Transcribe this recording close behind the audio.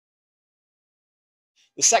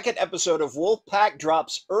The second episode of Wolfpack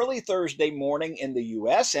drops early Thursday morning in the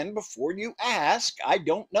US, and before you ask, I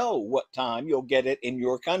don't know what time you'll get it in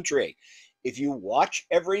your country. If you watch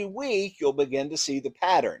every week, you'll begin to see the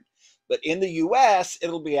pattern. But in the US,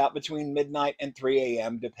 it'll be out between midnight and 3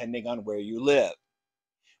 a.m., depending on where you live.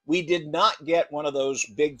 We did not get one of those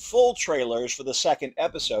big full trailers for the second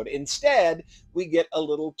episode. Instead, we get a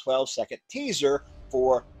little 12-second teaser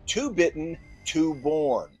for Two Bitten, Two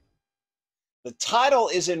Born. The title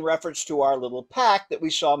is in reference to our little pack that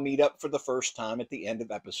we saw meet up for the first time at the end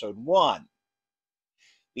of episode 1.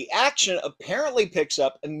 The action apparently picks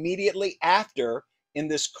up immediately after in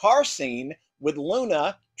this car scene with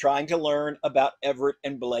Luna trying to learn about Everett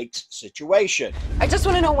and Blake's situation. I just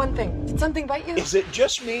want to know one thing. Did something bite you? Is it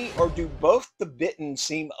just me, or do both the Bitten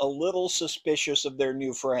seem a little suspicious of their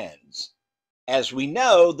new friends? As we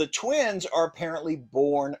know, the twins are apparently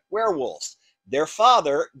born werewolves. Their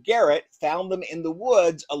father, Garrett, found them in the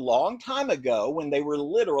woods a long time ago when they were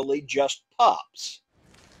literally just pups.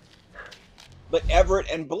 But Everett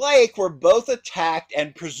and Blake were both attacked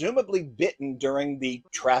and presumably bitten during the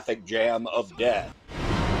traffic jam of death.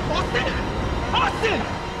 Austin!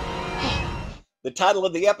 Austin! The title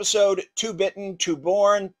of the episode, Two Bitten, Two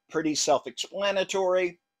Born, pretty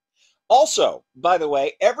self-explanatory. Also, by the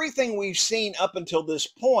way, everything we've seen up until this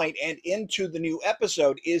point and into the new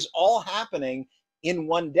episode is all happening in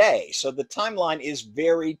one day. So the timeline is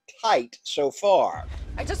very tight so far.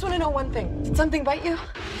 I just want to know one thing. Did something bite you?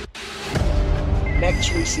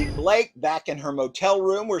 Next, we see Blake back in her motel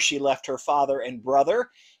room where she left her father and brother,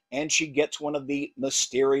 and she gets one of the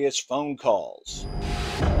mysterious phone calls.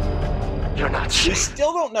 You're not safe. We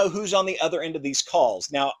still don't know who's on the other end of these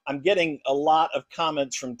calls. Now, I'm getting a lot of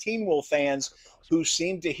comments from Teen Wolf fans who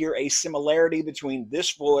seem to hear a similarity between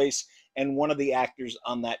this voice and one of the actors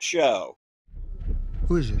on that show.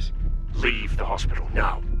 Who is this? Leave the hospital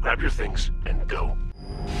now. Grab your things and go.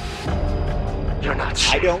 You're not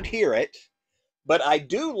safe. I don't hear it, but I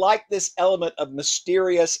do like this element of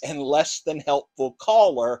mysterious and less than helpful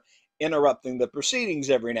caller interrupting the proceedings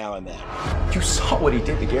every now and then. You saw what he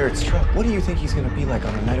did to Garrett's truck. What do you think he's going to be like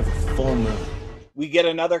on the night of a full moon? We get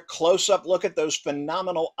another close-up look at those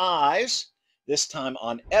phenomenal eyes, this time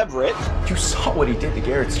on Everett. You saw what he did to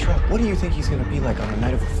Garrett's truck. What do you think he's going to be like on the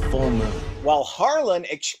night of a full moon? While Harlan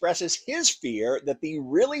expresses his fear that the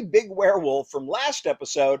really big werewolf from last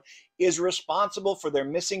episode is responsible for their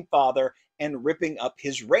missing father and ripping up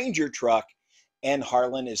his Ranger truck, and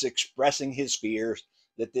Harlan is expressing his fears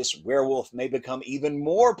that this werewolf may become even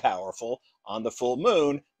more powerful on the full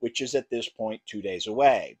moon, which is at this point 2 days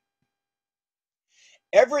away.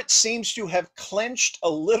 Everett seems to have clenched a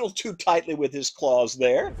little too tightly with his claws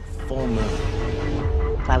there. Full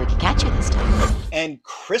moon. Glad we could catch you this time. And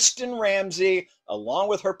Kristin Ramsey, along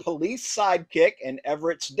with her police sidekick and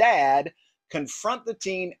Everett's dad, confront the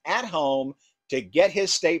teen at home to get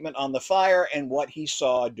his statement on the fire and what he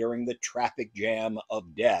saw during the traffic jam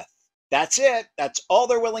of death. That's it. That's all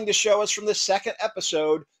they're willing to show us from the second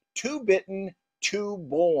episode, Two Bitten, Two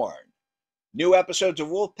Born. New episodes of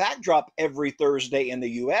Wolfpack drop every Thursday in the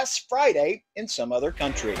US, Friday in some other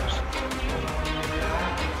countries.